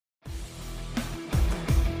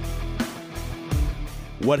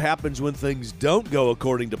What happens when things don't go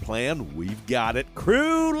according to plan? We've got it.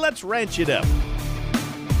 Crew, let's ranch it up.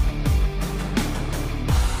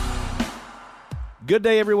 Good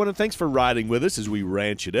day, everyone, and thanks for riding with us as we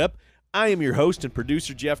ranch it up. I am your host and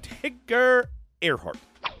producer, Jeff Tigger Earhart.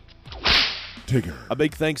 Tigger. A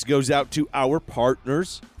big thanks goes out to our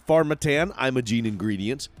partners, Pharmatan, Imogene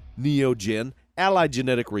Ingredients, Neogen, Allied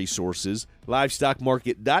Genetic Resources,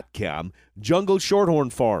 LivestockMarket.com, Jungle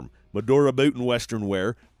Shorthorn Farm, Medora Boot and Western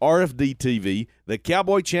Wear, RFD TV, The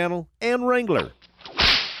Cowboy Channel, and Wrangler.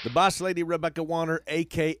 The boss lady, Rebecca Warner,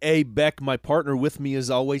 a.k.a. Beck, my partner with me as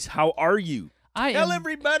always. How are you? Tell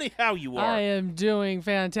everybody how you are. I am doing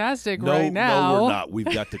fantastic right now. No, we're not. We've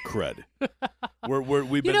got the crud.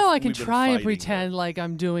 I can try and pretend like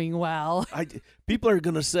I'm doing well. People are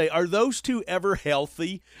going to say, are those two ever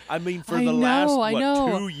healthy? I mean, for the last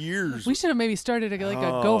 2 years. We should have maybe started a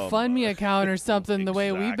GoFundMe account or something the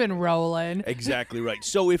way we've been rolling. Exactly right.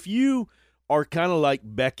 So if you are kind of like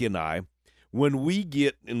Beck and I, when we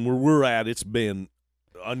get, and where we're at, it's been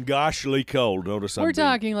ungoshly cold. Notice we're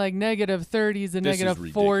talking like negative 30s and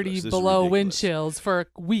negative 40 below wind chills for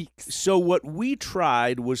weeks. So what we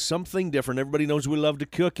tried was something different. Everybody knows we love to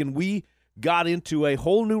cook, and we got into a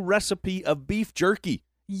whole new recipe of beef jerky.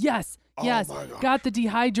 Yes. Got the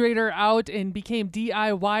dehydrator out and became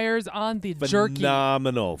DIYers on the jerky.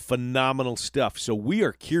 Phenomenal stuff. So we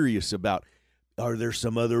are curious about, are there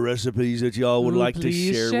some other recipes that y'all would like to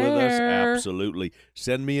share with us? Absolutely.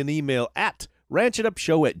 Send me an email at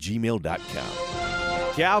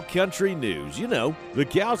ranchitupshow@gmail.com. Cow Country News. You know, the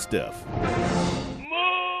cow stuff.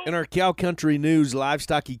 In our Cow Country News,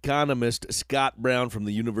 livestock economist Scott Brown from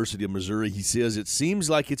the University of Missouri, he says it seems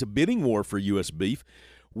like it's a bidding war for U.S. beef,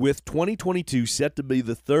 with 2022 set to be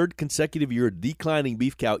the third consecutive year of declining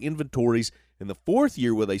beef cow inventories and the fourth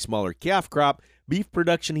year with a smaller calf crop. Beef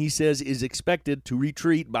production, he says, is expected to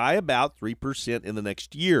retreat by about 3% in the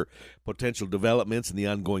next year. Potential developments in the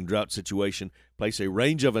ongoing drought situation place a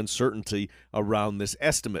range of uncertainty around this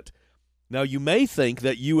estimate. Now, you may think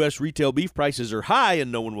that U.S. retail beef prices are high,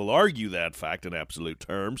 and no one will argue that fact in absolute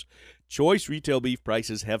terms. Choice retail beef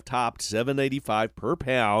prices have topped $7.85 per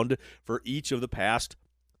pound for each of the past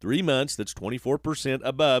 3 months. That's 24%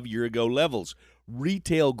 above year-ago levels.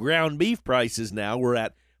 Retail ground beef prices now were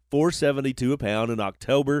at $4.72 a pound in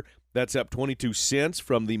October. That's up 22 cents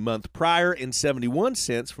from the month prior and 71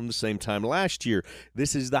 cents from the same time last year.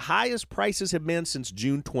 This is the highest prices have been since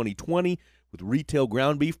June 2020, with retail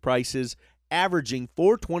ground beef prices averaging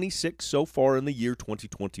 $4.26 so far in the year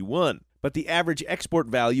 2021. But the average export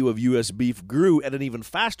value of U.S. beef grew at an even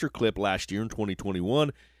faster clip last year in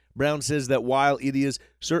 2021. Brown says that while it is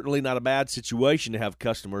certainly not a bad situation to have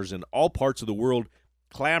customers in all parts of the world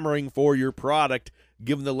clamoring for your product,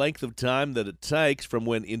 given the length of time that it takes from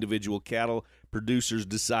when individual cattle producers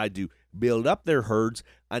decide to build up their herds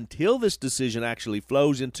until this decision actually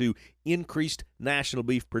flows into increased national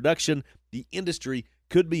beef production, the industry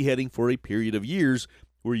could be heading for a period of years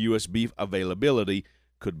where U.S. beef availability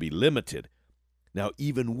could be limited. Now,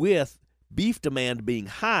 even with beef demand being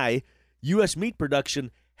high, U.S. meat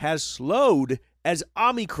production has slowed as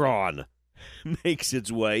Omicron makes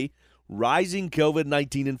its way. Rising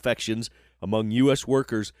COVID-19 infections among U.S.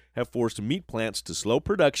 workers have forced meat plants to slow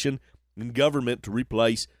production and government to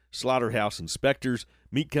replace slaughterhouse inspectors,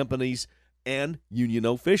 meat companies, and union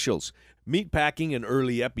officials. Meatpacking, an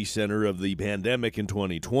early epicenter of the pandemic in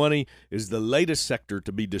 2020, is the latest sector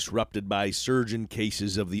to be disrupted by a surge in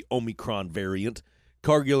cases of the Omicron variant.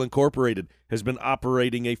 Cargill Incorporated has been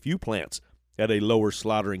operating a few plants at a lower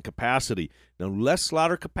slaughtering capacity. Now, less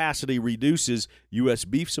slaughter capacity reduces U.S.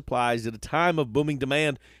 beef supplies at a time of booming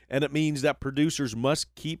demand, and it means that producers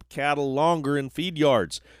must keep cattle longer in feed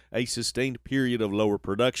yards. A sustained period of lower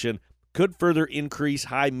production could further increase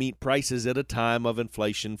high meat prices at a time of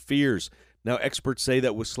inflation fears. Now, experts say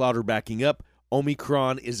that with slaughter backing up,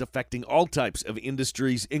 Omicron is affecting all types of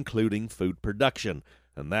industries, including food production.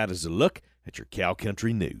 And that is a look at your Cow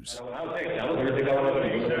Country News.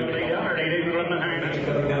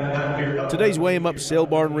 Today's Weigh 'em Up Sale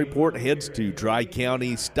Barn Report heads to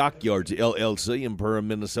Tri-County Stockyards LLC in Perham,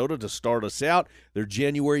 Minnesota to start us out. Their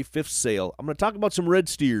January 5th sale. I'm going to talk about some red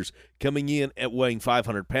steers coming in at weighing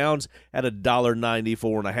 500 pounds at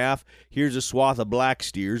 $1.94.5. Here's a swath of black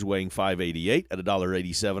steers weighing 588 at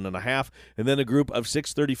 $1.87.5. And then a group of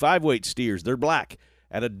 635 weight steers. They're black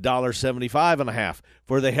at $1.75.5.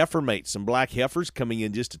 For the heifer mates, some black heifers coming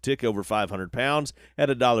in just a tick over 500 pounds at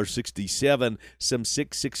 $1.67. Some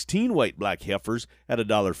 616 weight black heifers at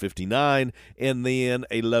 $1.59. And then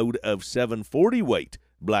a load of 740 weight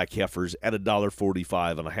black heifers at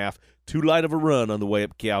 $1.45.5. Too light of a run on the way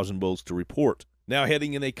up cows and bulls to report. Now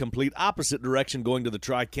heading in a complete opposite direction, going to the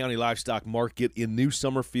Tri-County Livestock Market in New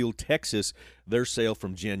Summerfield, Texas. Their sale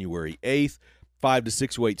from January 8th. 5 to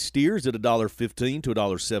 6 weight steers at $1.15 to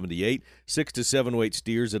 $1.78. 6 to 7 weight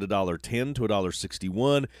steers at $1.10 to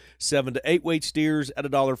 $1.61. 7 to 8 weight steers at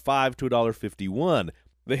 $1.05 to $1.51.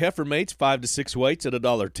 The heifer mates 5 to 6 weights at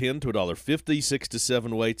 $1.10 to $1.50. 6 to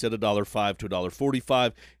 7 weights at $1.05 to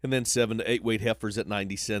 $1.45, and then 7 to 8 weight heifers at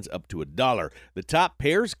 90 cents up to $1. The top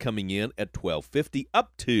pairs coming in at $12.50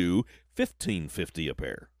 up to $15.50 a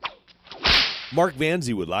pair. Mark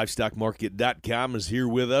Vanzi with LivestockMarket.com is here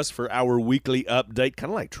with us for our weekly update,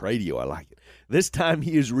 kind of like Tradio. I like it. This time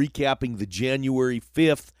he is recapping the January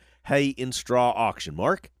 5th hay and straw auction.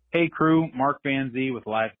 Mark? Hey, crew. Mark Vanzi with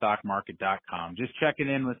LivestockMarket.com. Just checking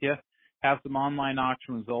in with you. Have some online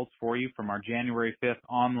auction results for you from our January 5th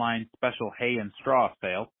online special hay and straw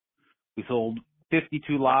sale. We sold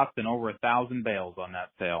 52 lots and over 1,000 bales on that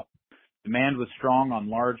sale. Demand was strong on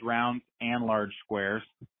large rounds and large squares,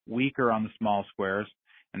 weaker on the small squares,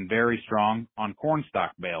 and very strong on corn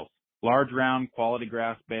stalk bales. Large round quality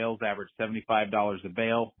grass bales averaged $75 a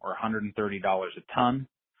bale or $130 a ton.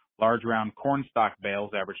 Large round corn stalk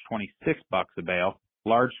bales averaged $26 a bale.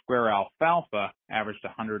 Large square alfalfa averaged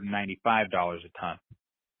 $195 a ton.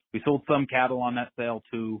 We sold some cattle on that sale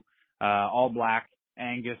too, all black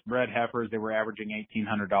Angus bred heifers. They were averaging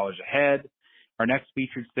 $1,800 a head. Our next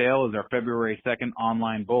featured sale is our February 2nd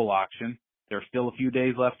online bull auction. There are still a few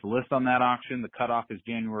days left to list on that auction. The cutoff is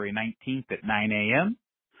January 19th at 9 a.m.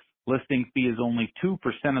 Listing fee is only 2%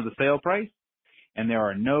 of the sale price, and there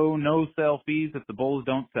are no no-sale fees if the bulls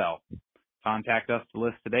don't sell. Contact us to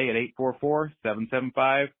list today at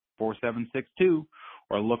 844-775-4762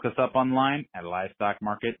 or look us up online at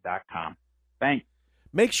livestockmarket.com. Thanks.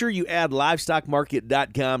 Make sure you add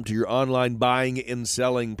livestockmarket.com to your online buying and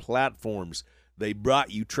selling platforms. They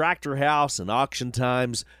brought you Tractor House and Auction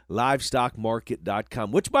Times,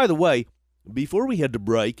 livestockmarket.com, which, by the way, before we head to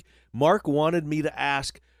break, Mark wanted me to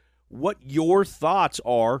ask what your thoughts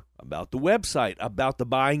are about the website, about the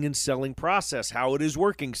buying and selling process, how it is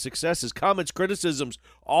working, successes, comments, criticisms,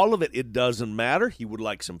 all of it. It doesn't matter. He would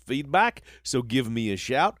like some feedback, so give me a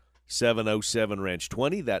shout.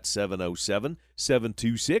 707-RANCH-20, that's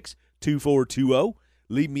 707-726-2420.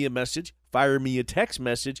 Leave me a message, fire me a text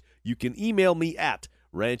message. You can email me at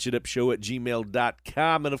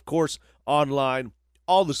ranchitupshow@gmail.com, and, of course, online,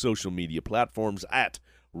 all the social media platforms at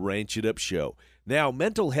Ranch It Up Show. Now,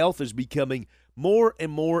 mental health is becoming more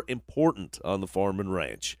and more important on the farm and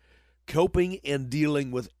ranch. Coping and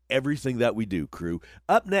dealing with everything that we do, crew.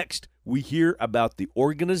 Up next, we hear about the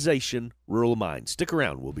organization Rural Minds. Stick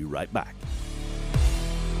around. We'll be right back.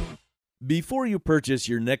 Before you purchase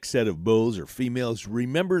your next set of bulls or females,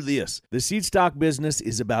 remember this. The seed stock business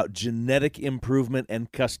is about genetic improvement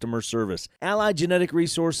and customer service. Allied Genetic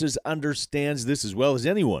Resources understands this as well as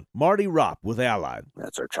anyone. Marty Ropp with Allied.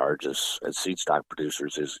 That's our charge as seed stock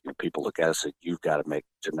producers is people look at us and you've got to make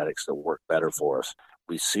genetics that work better for us.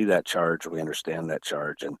 We see that charge, we understand that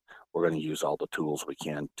charge, and we're going to use all the tools we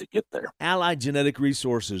can to get there. Allied Genetic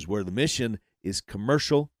Resources, where the mission is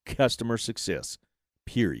commercial customer success,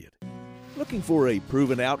 period. Looking for a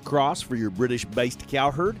proven outcross for your British-based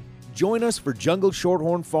cow herd? Join us for Jungle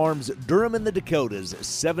Shorthorn Farms Durham in the Dakotas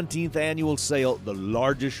 17th annual sale, the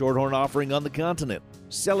largest shorthorn offering on the continent.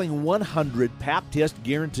 Selling 100 pap test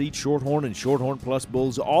guaranteed shorthorn and shorthorn plus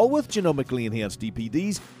bulls, all with genomically enhanced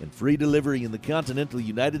DPDs and free delivery in the continental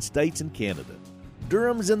United States and Canada.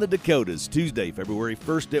 Durham's in the Dakotas, Tuesday, February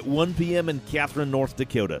 1st at 1 p.m. in Catherine, North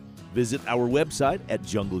Dakota. Visit our website at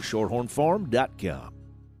jungleshorthornfarm.com.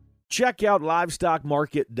 Check out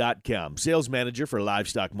LivestockMarket.com. Sales manager for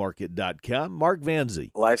LivestockMarket.com, Mark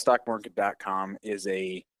Vanzi. LivestockMarket.com is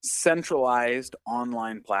a centralized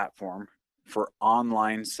online platform for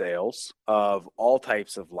online sales of all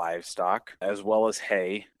types of livestock, as well as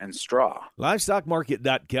hay and straw.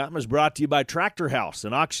 LivestockMarket.com is brought to you by Tractor House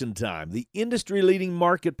and Auction Time, the industry-leading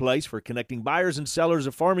marketplace for connecting buyers and sellers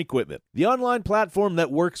of farm equipment. The online platform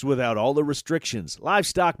that works without all the restrictions.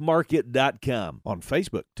 LivestockMarket.com. On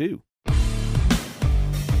Facebook, too.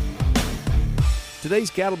 Today's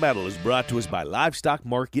Cattle Battle is brought to us by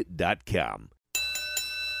LivestockMarket.com.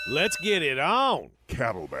 Let's get it on.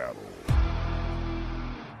 Cattle Battle.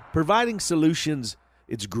 Providing solutions,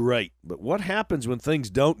 it's great, but what happens when things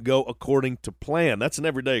don't go according to plan? That's an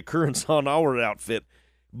everyday occurrence on our outfit,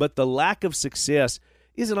 but the lack of success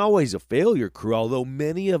isn't always a failure, crew, although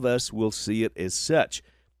many of us will see it as such.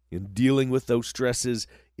 And dealing with those stresses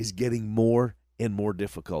is getting more and more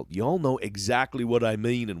difficult. You all know exactly what I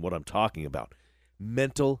mean and what I'm talking about.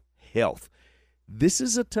 Mental health. This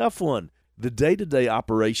is a tough one. The day-to-day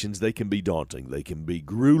operations, they can be daunting. They can be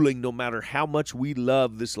grueling no matter how much we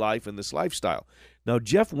love this life and this lifestyle. Now,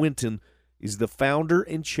 Jeff Winton is the founder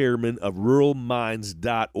and chairman of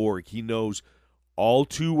ruralminds.org. He knows all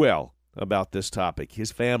too well about this topic.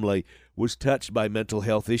 His family was touched by mental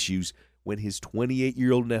health issues when his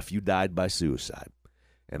 28-year-old nephew died by suicide.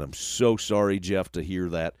 And I'm so sorry, Jeff, to hear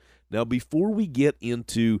that. Now, before we get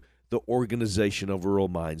into the organization of Rural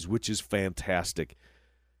Minds, which is fantastic,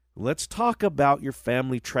 let's talk about your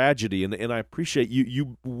family tragedy. And I appreciate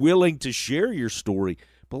you willing to share your story,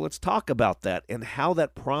 but let's talk about that and how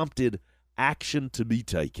that prompted action to be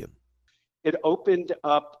taken. It opened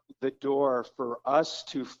up the door for us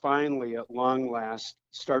to finally, at long last,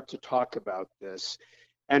 start to talk about this.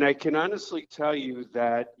 And I can honestly tell you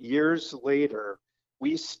that years later,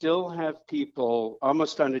 we still have people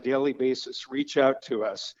almost on a daily basis reach out to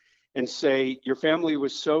us and say, your family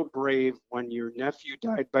was so brave when your nephew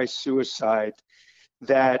died by suicide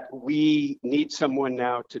that we need someone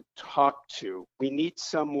now to talk to. We need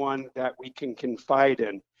someone that we can confide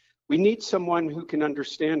in. We need someone who can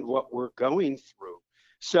understand what we're going through.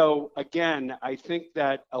 So again, I think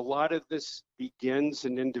that a lot of this begins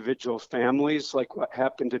in individual families, like what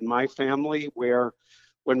happened in my family, where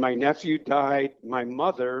when my nephew died, my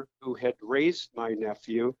mother, who had raised my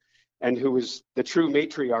nephew and who was the true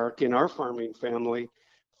matriarch in our farming family,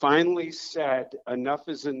 finally said, enough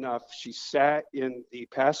is enough. She sat in the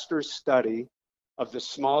pastor's study of the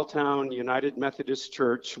small town United Methodist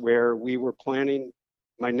Church where we were planning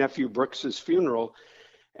my nephew Brooks's funeral.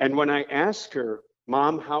 And when I asked her,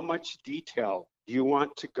 Mom, how much detail do you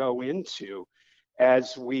want to go into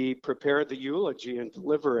as we prepare the eulogy and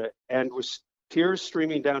deliver it? And with tears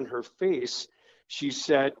streaming down her face, she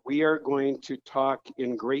said, we are going to talk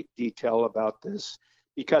in great detail about this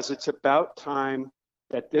because it's about time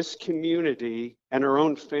that this community and our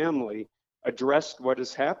own family addressed what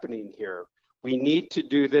is happening here. We need to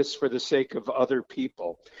do this for the sake of other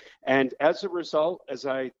people. And as a result, as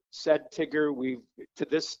I said, Tigger, we to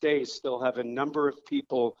this day still have a number of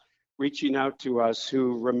people reaching out to us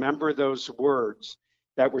who remember those words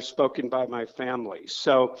that were spoken by my family.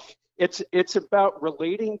 So it's about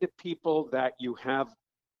relating to people that you have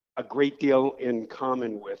a great deal in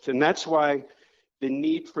common with. And that's why the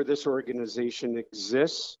need for this organization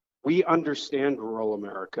exists. We understand rural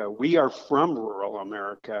America. We are from rural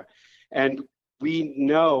America. And we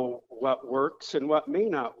know what works and what may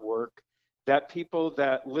not work that people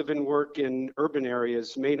that live and work in urban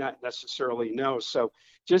areas may not necessarily know. So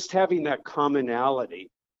just having that commonality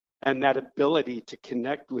and that ability to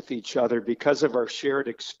connect with each other because of our shared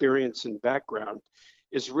experience and background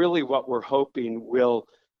is really what we're hoping will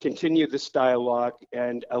continue this dialogue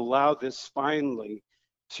and allow this finally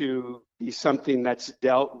to be something that's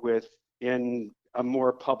dealt with in a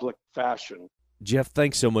more public fashion. Jeff,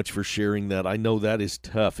 thanks so much for sharing that. I know that is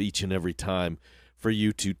tough each and every time for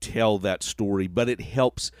you to tell that story, but it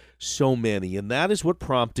helps so many. And that is what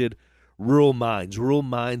prompted Rural Minds,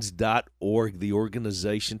 ruralminds.org, the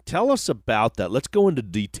organization. Tell us about that. Let's go into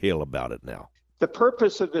detail about it now. The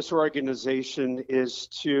purpose of this organization is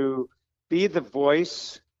to be the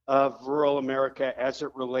voice of rural America as it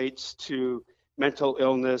relates to mental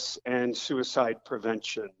illness and suicide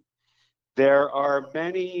prevention. There are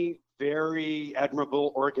many very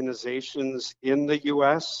admirable organizations in the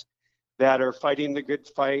U.S. that are fighting the good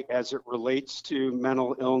fight as it relates to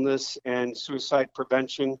mental illness and suicide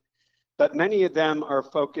prevention, but many of them are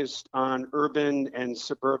focused on urban and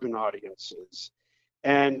suburban audiences.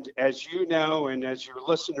 And as you know, and as your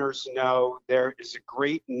listeners know, there is a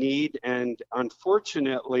great need and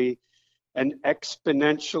unfortunately an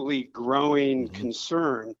exponentially growing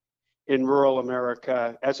concern in rural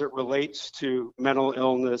America as it relates to mental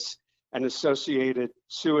illness and associated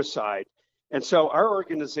suicide. And so our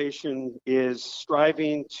organization is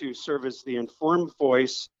striving to serve as the informed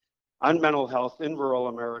voice on mental health in rural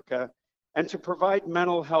America and to provide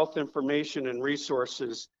mental health information and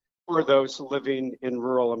resources for those living in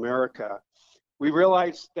rural America. We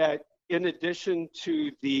realize that in addition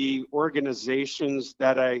to the organizations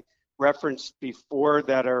that I referenced before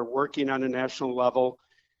that are working on a national level,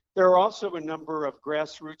 there are also a number of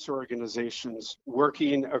grassroots organizations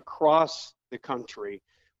working across the country,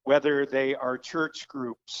 whether they are church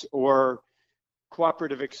groups or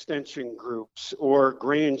cooperative extension groups or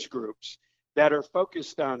Grange groups that are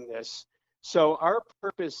focused on this. So our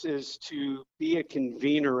purpose is to be a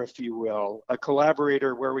convener, if you will, a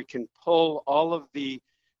collaborator where we can pull all of the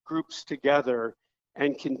groups together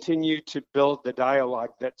and continue to build the dialogue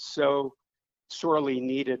that's so sorely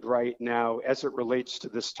needed right now as it relates to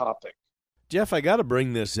this topic. Jeff, I got to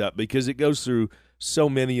bring this up because it goes through so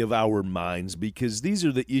many of our minds, because these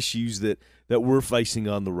are the issues that we're facing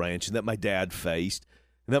on the ranch, and that my dad faced,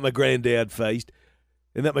 and that my granddad faced,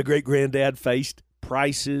 and that my great-granddad faced.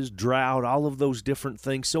 Prices, drought, all of those different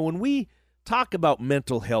things. So when we talk about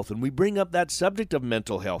mental health and we bring up that subject of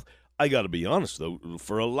mental health, I got to be honest, though,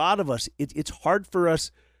 for a lot of us, it's hard for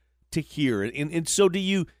us to hear. And so do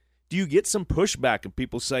you get some pushback of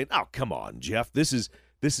people saying, oh, come on, Jeff, this is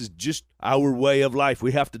just our way of life.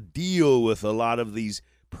 We have to deal with a lot of these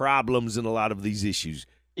problems and a lot of these issues.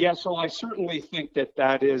 Yeah, so I certainly think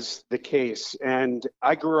that is the case. And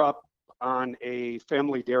I grew up on a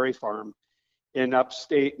family dairy farm in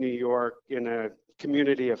upstate New York in a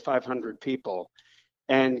community of 500 people.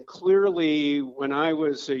 And clearly, when I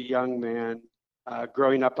was a young man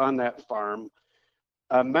growing up on that farm,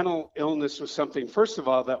 mental illness was something, first of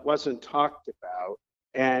all, that wasn't talked about.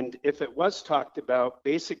 And if it was talked about,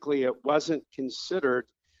 basically it wasn't considered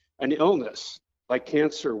an illness like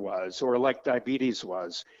cancer was or like diabetes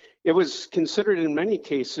was. It was considered in many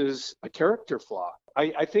cases a character flaw.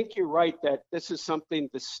 I think you're right that this is something,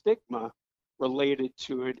 the stigma related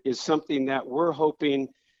to it is something that we're hoping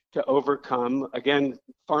to overcome. Again,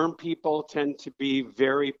 farm people tend to be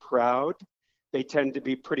very proud. They tend to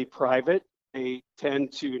be pretty private. They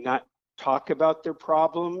tend to not talk about their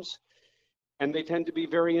problems, and they tend to be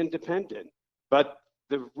very independent. But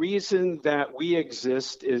the reason that we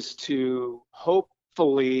exist is to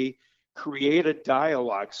hopefully create a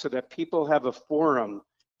dialogue so that people have a forum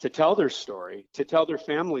to tell their story, to tell their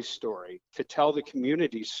family's story, to tell the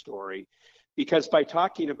community's story. Because by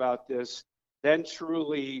talking about this, then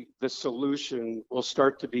truly the solution will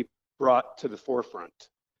start to be brought to the forefront.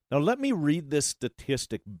 Now, let me read this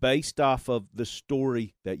statistic based off of the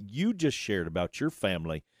story that you just shared about your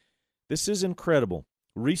family. This is incredible.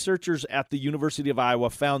 Researchers at the University of Iowa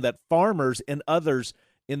found that farmers and others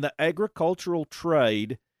in the agricultural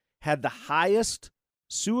trade had the highest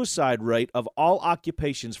suicide rate of all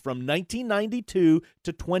occupations from 1992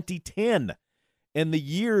 to 2010. And the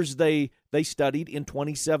years they studied in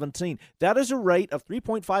 2017. That is a rate of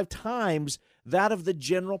 3.5 times that of the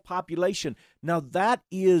general population. Now, that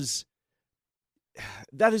is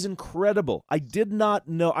incredible. I did not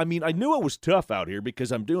know. I mean, I knew it was tough out here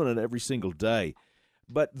because I'm doing it every single day.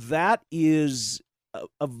 But that is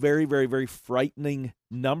a very, very, very frightening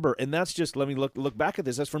number. And that's just, let me look back at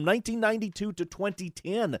this. That's from 1992 to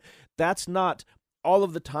 2010. That's not all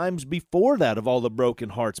of the times before that of all the broken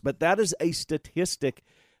hearts. But that is a statistic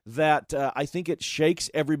that I think it shakes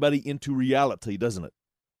everybody into reality, doesn't it?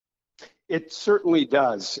 It certainly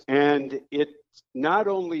does. And it's not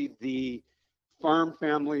only the farm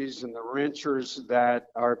families and the ranchers that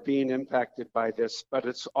are being impacted by this, but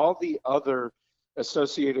it's all the other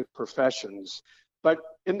associated professions. But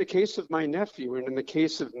in the case of my nephew and in the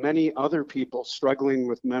case of many other people struggling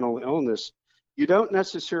with mental illness, you don't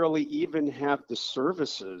necessarily even have the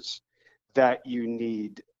services that you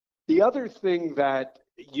need. The other thing that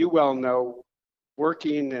you well know,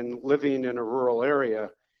 working and living in a rural area,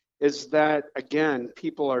 is that, again,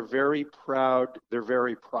 people are very proud, they're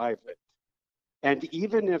very private. And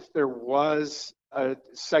even if there was a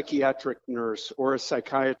psychiatric nurse or a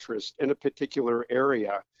psychiatrist in a particular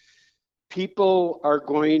area, people are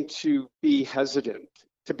going to be hesitant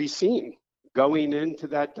to be seen going into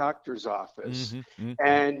that doctor's office.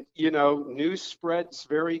 And, news spreads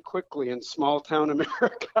very quickly in small town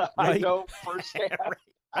America. Right. I know firsthand.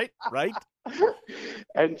 Right.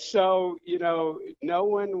 And so, no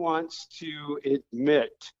one wants to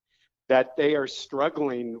admit that they are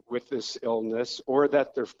struggling with this illness or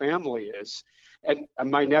that their family is. And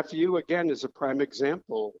my nephew, again, is a prime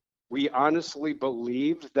example. We honestly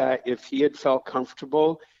believed that if he had felt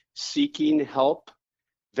comfortable seeking help,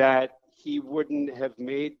 that he wouldn't have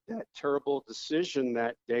made that terrible decision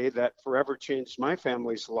that day that forever changed my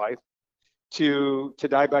family's life to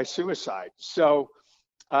die by suicide. So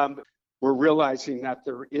we're realizing that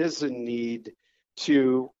there is a need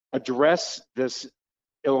to address this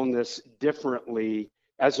illness differently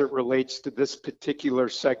as it relates to this particular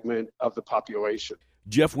segment of the population.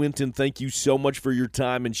 Jeff Winton, thank you so much for your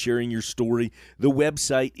time and sharing your story. The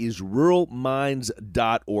website is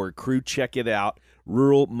ruralminds.org. Crew, check it out,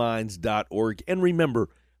 ruralminds.org. And remember,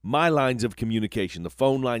 my lines of communication, the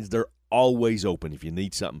phone lines, they're always open. If you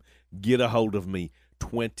need something, get a hold of me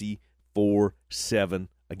 24/7.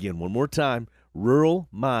 Again, one more time,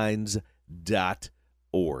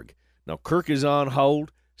 ruralminds.org. Now, Kirk is on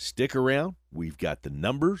hold. Stick around. We've got the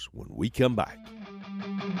numbers when we come back.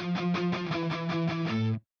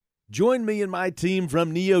 Join me and my team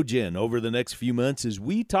from Neogen over the next few months as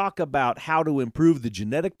we talk about how to improve the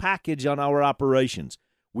genetic package on our operations.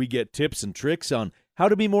 We get tips and tricks on how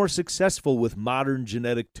to be more successful with modern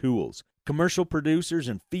genetic tools. Commercial producers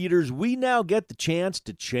and feeders, we now get the chance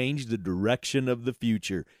to change the direction of the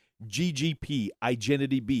future. GGP,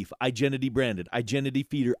 Igenity Beef, Igenity Branded, Igenity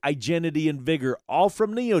Feeder, Igenity and Vigor, all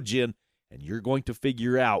from Neogen, and you're going to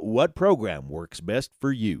figure out what program works best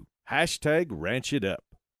for you. Hashtag Ranch It Up.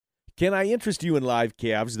 Can I interest you in live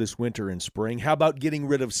calves this winter and spring? How about getting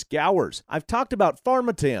rid of scours? I've talked about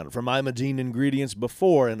Pharmatan from Imogene Ingredients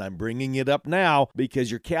before, and I'm bringing it up now because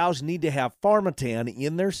your cows need to have Pharmatan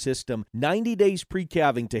in their system 90 days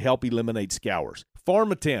pre-calving to help eliminate scours.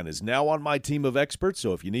 Pharmatan is now on my team of experts,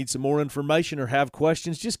 so if you need some more information or have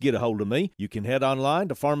questions, just get a hold of me. You can head online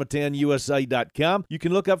to PharmatanUSA.com. You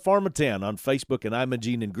can look up Pharmatan on Facebook and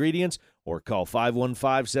Imogene Ingredients, or call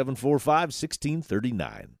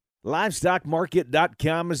 515-745-1639.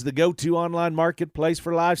 LivestockMarket.com is the go-to online marketplace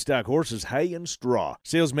for livestock, horses, hay, and straw.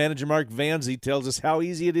 Sales manager Mark Vanzi tells us how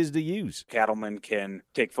easy it is to use. Cattleman can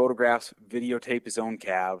take photographs, videotape his own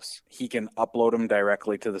calves. He can upload them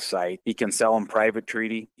directly to the site. He can sell them private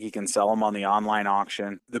treaty. He can sell them on the online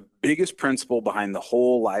auction. The biggest principle behind the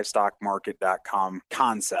whole LivestockMarket.com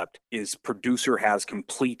concept is producer has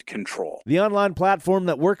complete control. The online platform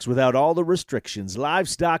that works without all the restrictions.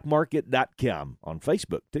 LivestockMarket.com on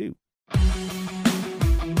Facebook, too.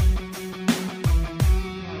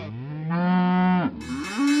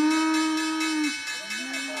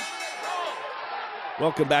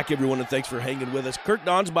 Welcome back, everyone, and thanks for hanging with us. Kirk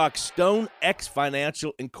Donsbach, Stone X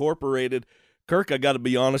Financial Incorporated. Kirk, I got to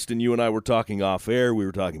be honest, and you and I were talking off air. We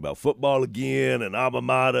were talking about football again and alma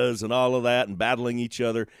maters and all of that and battling each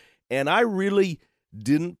other. And I really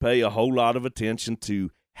didn't pay a whole lot of attention to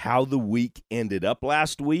how the week ended up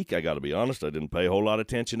last week. I got to be honest, I didn't pay a whole lot of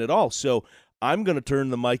attention at all. So I'm going to turn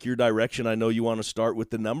the mic your direction. I know you want to start with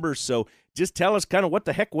the numbers, so just tell us kind of what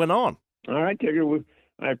the heck went on. All right, Tigger,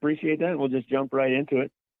 I appreciate that. We'll just jump right into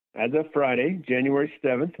it. As of Friday, January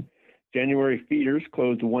 7th, January feeders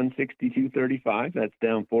closed 162.35. That's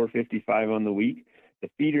down 4.55 on the week. The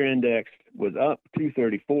feeder index was up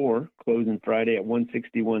 234, closing Friday at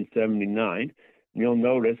 161.79. You'll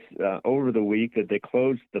notice over the week that they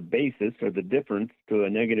closed the basis or the difference to a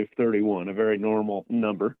negative 31, a very normal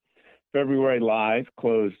number. February live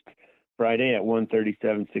closed Friday at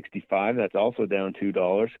 137.65. That's also down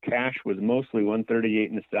 $2. Cash was mostly 138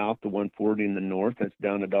 in the south to 140 in the north. That's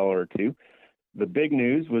down $1 or $2. The big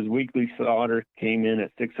news was weekly slaughter came in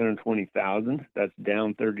at 620,000. That's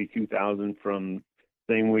down 32,000 from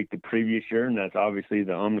same week the previous year, and that's obviously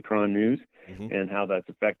the Omicron news and how that's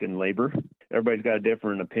affecting labor. Everybody's got a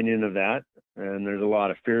different opinion of that, and there's a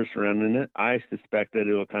lot of fear surrounding it. I suspect that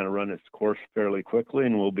it'll kind of run its course fairly quickly,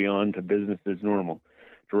 and we'll be on to business as normal.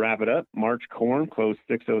 To wrap it up, March corn closed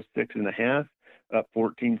 606.5, up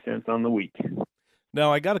 14 cents on the week.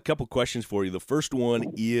 Now, I got a couple questions for you. The first one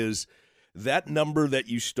is that number that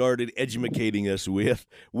you started educating us with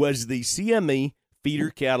was the CME Feeder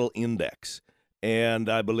Cattle Index. And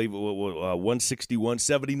I believe it was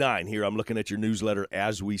 161.79 here. I'm looking at your newsletter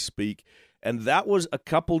as we speak. And that was a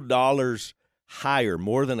couple dollars higher,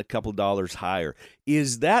 more than a couple dollars higher.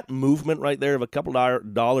 Is that movement right there of a couple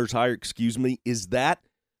dollars higher, is that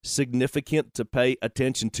significant to pay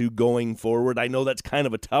attention to going forward? I know that's kind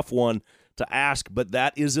of a tough one to ask, but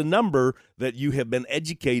that is a number that you have been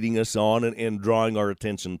educating us on and drawing our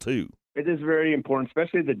attention to. It is very important,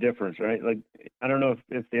 especially the difference, right? Like, I don't know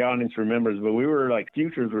if the audience remembers, but we were like,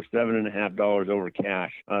 futures were $7.50 over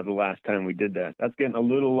cash the last time we did that. That's getting a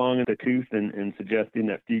little long in the tooth and suggesting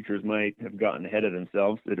that futures might have gotten ahead of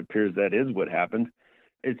themselves. It appears that is what happened.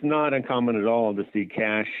 It's not uncommon at all to see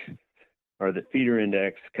cash or the feeder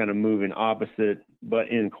index kind of moving opposite, but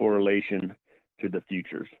in correlation to the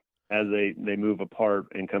futures as they move apart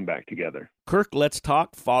and come back together. Kirk, let's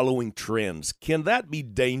talk following trends. Can that be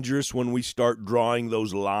dangerous when we start drawing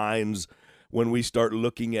those lines, when we start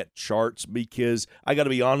looking at charts? Because I got to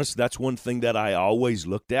be honest, that's one thing that I always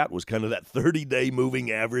looked at was kind of that 30-day moving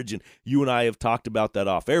average, and you and I have talked about that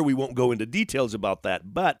off air. We won't go into details about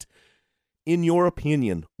that, but in your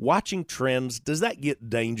opinion, watching trends, does that get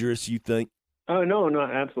dangerous, you think? Oh, no,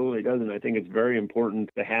 absolutely doesn't. I think it's very important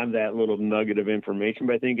to have that little nugget of information,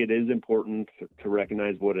 but I think it is important to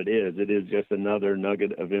recognize what it is. It is just another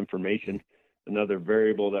nugget of information, another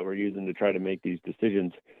variable that we're using to try to make these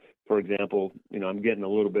decisions. For example, I'm getting a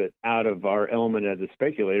little bit out of our element as a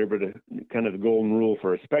speculator, but kind of the golden rule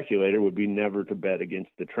for a speculator would be never to bet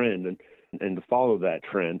against the trend and to follow that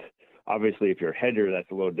trend. Obviously, if you're a hedger,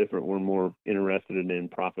 that's a little different. We're more interested in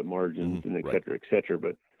profit margins and et cetera, et cetera.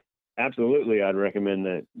 But Absolutely, I'd recommend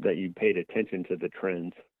that you paid attention to the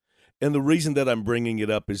trends. And the reason that I'm bringing it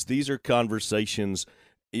up is these are conversations,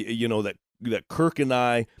 that Kirk and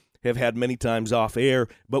I have had many times off air,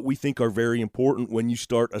 but we think are very important when you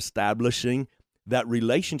start establishing that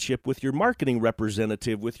relationship with your marketing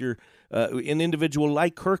representative, with your an individual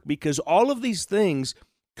like Kirk, because all of these things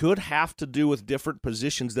could have to do with different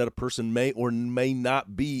positions that a person may or may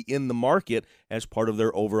not be in the market as part of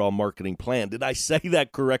their overall marketing plan. Did I say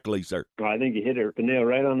that correctly, sir? Well, I think you hit the nail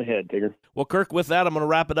right on the head, Tigger. Well, Kirk, with that, I'm going to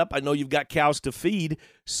wrap it up. I know you've got cows to feed,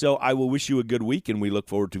 so I will wish you a good week, and we look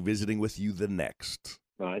forward to visiting with you the next.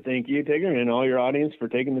 I thank you, Tigger, and all your audience for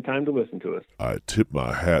taking the time to listen to us. I tip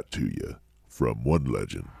my hat to you, from one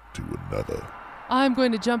legend to another. I'm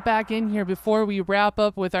going to jump back in here before we wrap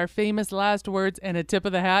up with our famous last words and a tip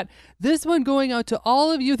of the hat. This one going out to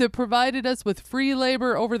all of you that provided us with free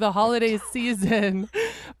labor over the holiday season.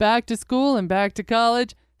 Back to school and back to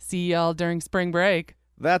college. See y'all during spring break.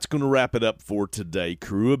 That's going to wrap it up for today,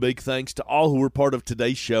 crew. A big thanks to all who were part of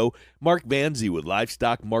today's show. Mark Vanzi with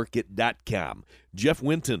LivestockMarket.com, Jeff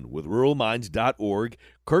Winton with RuralMinds.org,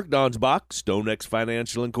 Kirk Donsbach, StoneX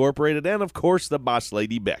Financial Incorporated, and, of course, the Boss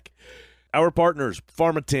Lady Beck. Our partners,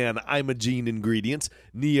 Pharmatan, Imogene Ingredients,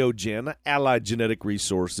 Neogen, Allied Genetic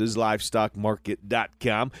Resources,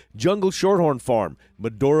 LivestockMarket.com, Jungle Shorthorn Farm,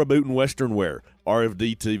 Medora Boot and Western Wear,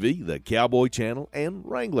 RFD TV, The Cowboy Channel, and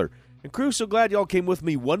Wrangler. And crew, so glad y'all came with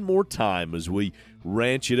me one more time as we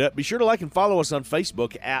ranch it up. Be sure to like and follow us on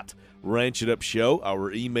Facebook at Ranch It Up Show.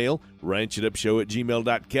 Our email,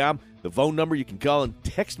 ranchitupshow@gmail.com. The phone number you can call and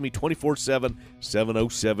text me 24/7,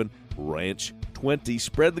 707-RANCH20.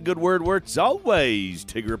 Spread the good word where it's always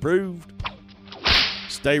Tigger approved.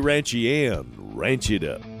 Stay ranchy and ranch it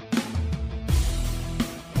up.